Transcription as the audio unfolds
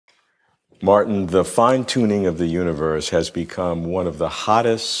Martin, the fine-tuning of the universe has become one of the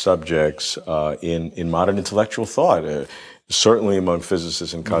hottest subjects in modern intellectual thought, certainly among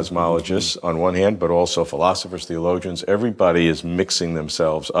physicists and cosmologists on one hand, but also philosophers, theologians. Everybody is mixing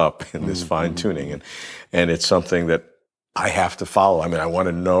themselves up in this fine-tuning, and it's something that I have to follow. I mean, I want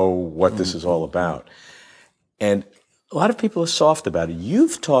to know what this is all about. And a lot of people are soft about it.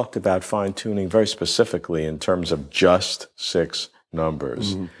 You've talked about fine-tuning very specifically in terms of just 6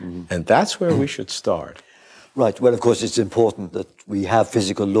 numbers. And that's where we should start. Right. Well, of course, it's important that we have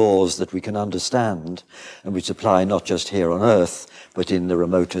physical laws that we can understand and which apply not just here on Earth, but in the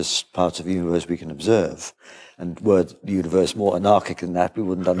remotest parts of the universe we can observe. And were the universe more anarchic than that, we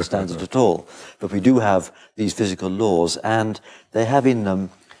wouldn't understand it at all. But we do have these physical laws, and they have in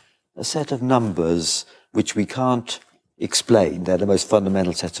them a set of numbers which we can't explain. They're the most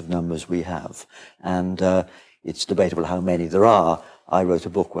fundamental sets of numbers we have. And it's debatable how many there are. I wrote a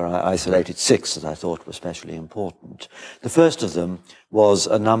book where I isolated 6 that I thought were especially important. The first of them was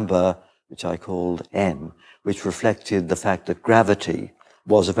a number which I called n, which reflected the fact that gravity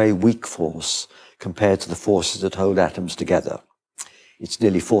was a very weak force compared to the forces that hold atoms together. It's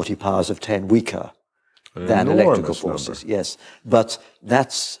nearly 40 powers of 10 weaker than electrical forces. Number. Yes, but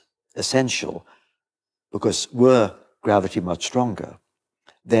that's essential because were gravity much stronger,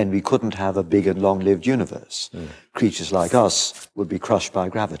 then we couldn't have a big and long-lived universe. Creatures like us would be crushed by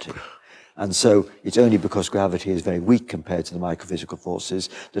gravity. And so it's only because gravity is very weak compared to the microphysical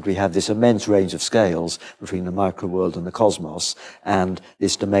forces that we have this immense range of scales between the microworld and the cosmos, and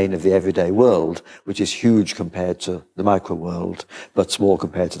this domain of the everyday world, which is huge compared to the microworld, but small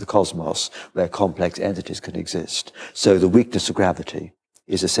compared to the cosmos, where complex entities can exist. So the weakness of gravity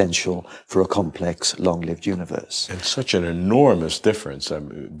is essential for a complex, long-lived universe. And such an enormous difference. I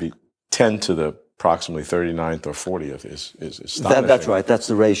mean, 10 to the approximately 39th or 40th is astonishing. That's right. That's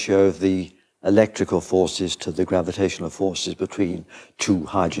the ratio of the electrical forces to the gravitational forces between 2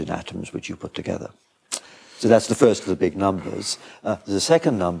 hydrogen atoms which you put together. So that's the first of the big numbers. There's a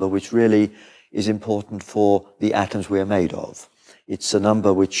second number which really is important for the atoms we are made of. It's a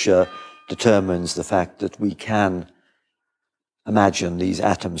number which determines the fact that we can imagine these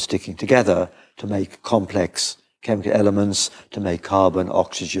atoms sticking together to make complex chemical elements, to make carbon,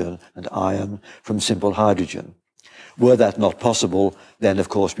 oxygen, and iron from simple hydrogen. Were that not possible, then of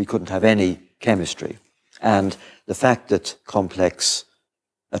course we couldn't have any chemistry. And the fact that complex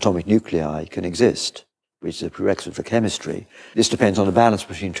atomic nuclei can exist, which is a prerequisite for chemistry, this depends on a balance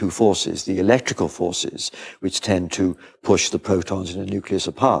between 2 forces, the electrical forces, which tend to push the protons in a nucleus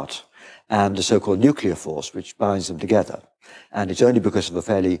apart, and the so-called nuclear force, which binds them together. And it's only because of a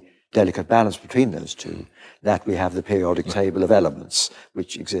fairly delicate balance between those two that we have the periodic table of elements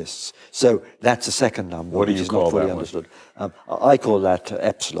which exists. So that's a second number, what do which you is call not fully that understood. I call that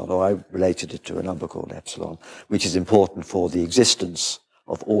epsilon, or I related it to a number called epsilon, which is important for the existence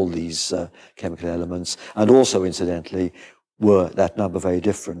of all these chemical elements. And also, incidentally, were that number very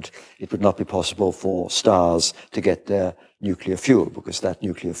different, it would not be possible for stars to get their nuclear fuel, because that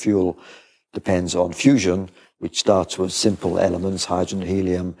nuclear fuel depends on fusion, which starts with simple elements, hydrogen,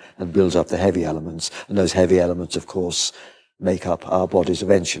 helium, and builds up the heavy elements. And those heavy elements, of course, make up our bodies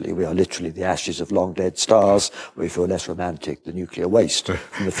eventually. We are literally the ashes of long-dead stars, or if you're less romantic, the nuclear waste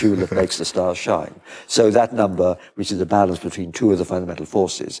from the fuel that makes the stars shine. So that number, which is a balance between 2 of the fundamental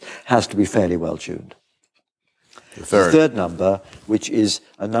forces, has to be fairly well tuned. The third number, which is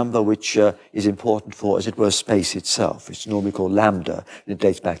a number which is important for, as it were, space itself. It's normally called lambda, and it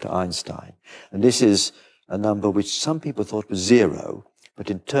dates back to Einstein. And this is a number which some people thought was 0, but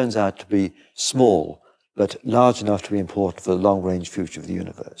it turns out to be small, but large enough to be important for the long-range future of the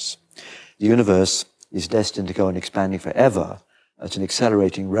universe. The universe is destined to go on expanding forever at an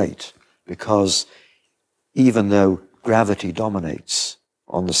accelerating rate, because even though gravity dominates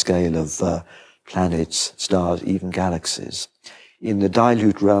on the scale of planets, stars, even galaxies, in the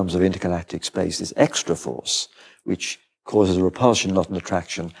dilute realms of intergalactic space, this extra force, which causes a repulsion, not an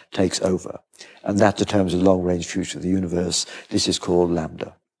attraction, takes over. And that determines the long-range future of the universe. This is called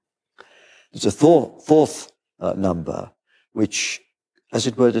lambda. There's a fourth number, which, as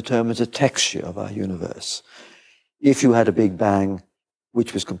it were, determines the texture of our universe. If you had a Big Bang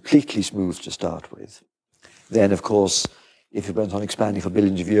which was completely smooth to start with, then, of course, if it went on expanding for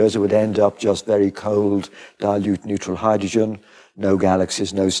billions of years, it would end up just very cold, dilute, neutral hydrogen, no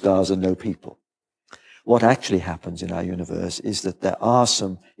galaxies, no stars, and no people. What actually happens in our universe is that there are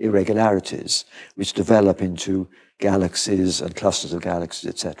some irregularities which develop into galaxies and clusters of galaxies,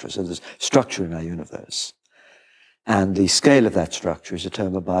 etc. So there's structure in our universe. And the scale of that structure is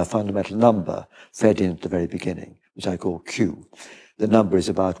determined by a fundamental number fed in at the very beginning, which I call Q. the number is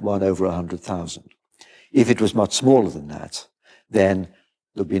about 1 over 100,000. If it was much smaller than that, then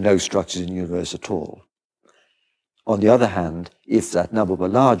there'd be no structures in the universe at all. On the other hand, if that number were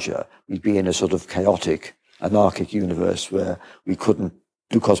larger, we'd be in a sort of chaotic, anarchic universe where we couldn't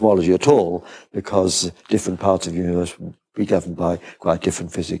do cosmology at all because different parts of the universe would be governed by quite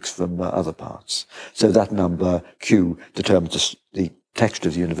different physics from other parts. So that number, Q, determines the texture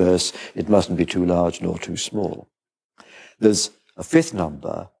of the universe. It mustn't be too large nor too small. There's a fifth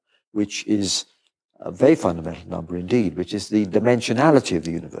number, which is a very fundamental number indeed, which is the dimensionality of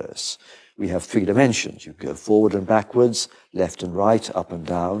the universe. We have 3 dimensions. You go forward and backwards, left and right, up and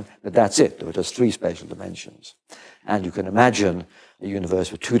down, but that's it. There are just 3 spatial dimensions. And you can imagine a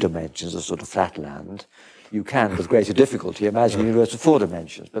universe with 2 dimensions, a sort of flat land. You can, with greater difficulty, imagine a universe with 4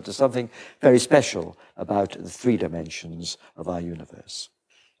 dimensions, but there's something very special about the 3 dimensions of our universe.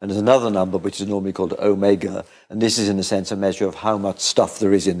 And there's another number which is normally called omega, and this is in a sense a measure of how much stuff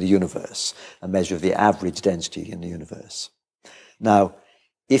there is in the universe, a measure of the average density in the universe. Now,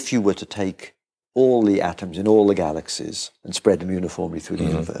 if you were to take all the atoms in all the galaxies and spread them uniformly through the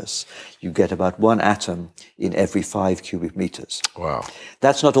universe, you get about 1 atom in every 5 cubic meters. Wow.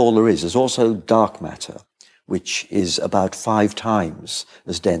 That's not all there is. There's also dark matter, which is about 5 times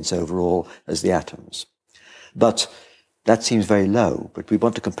as dense overall as the atoms. But that seems very low, but we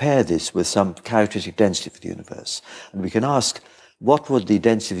want to compare this with some characteristic density for the universe. And we can ask, what would the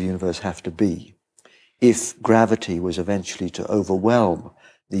density of the universe have to be if gravity was eventually to overwhelm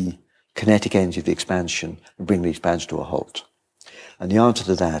the kinetic energy of the expansion and bring the expansion to a halt? And the answer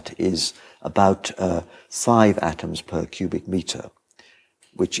to that is about 5 atoms per cubic meter,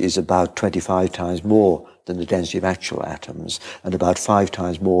 which is about 25 times more than the density of actual atoms and about 5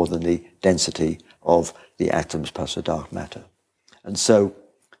 times more than the density of the atoms plus the dark matter. And so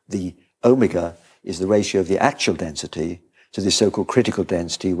the omega is the ratio of the actual density to the so-called critical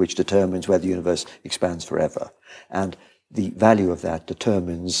density, which determines whether the universe expands forever. And the value of that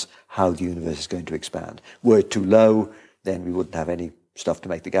determines how the universe is going to expand. Were it too low, then we wouldn't have any stuff to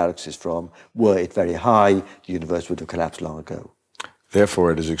make the galaxies from. Were it very high, the universe would have collapsed long ago.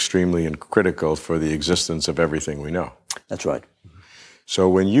 Therefore, it is extremely critical for the existence of everything we know. That's right. So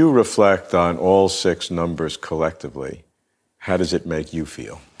when you reflect on all 6 numbers collectively, how does it make you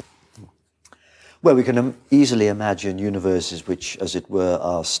feel? Well, we can easily imagine universes which, as it were,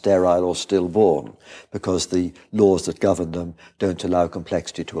 are sterile or stillborn, because the laws that govern them don't allow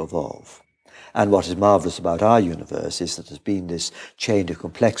complexity to evolve. And what is marvelous about our universe is that there's been this chain of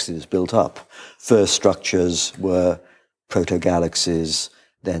complexities built up. First structures were proto-galaxies,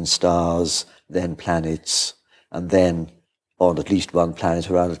 then stars, then planets, and then on at least one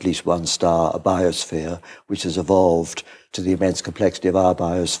planet, around at least one star, a biosphere, which has evolved to the immense complexity of our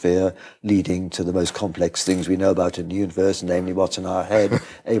biosphere, leading to the most complex things we know about in the universe, namely what's in our head,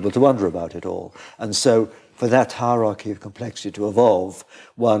 able to wonder about it all. And so for that hierarchy of complexity to evolve,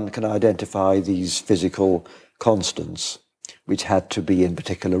 one can identify these physical constants, which had to be in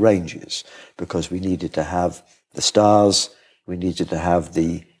particular ranges, because we needed to have the stars, we needed to have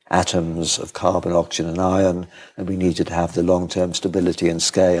the atoms of carbon, oxygen, and iron, and we needed to have the long-term stability and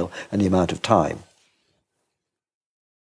scale and the amount of time.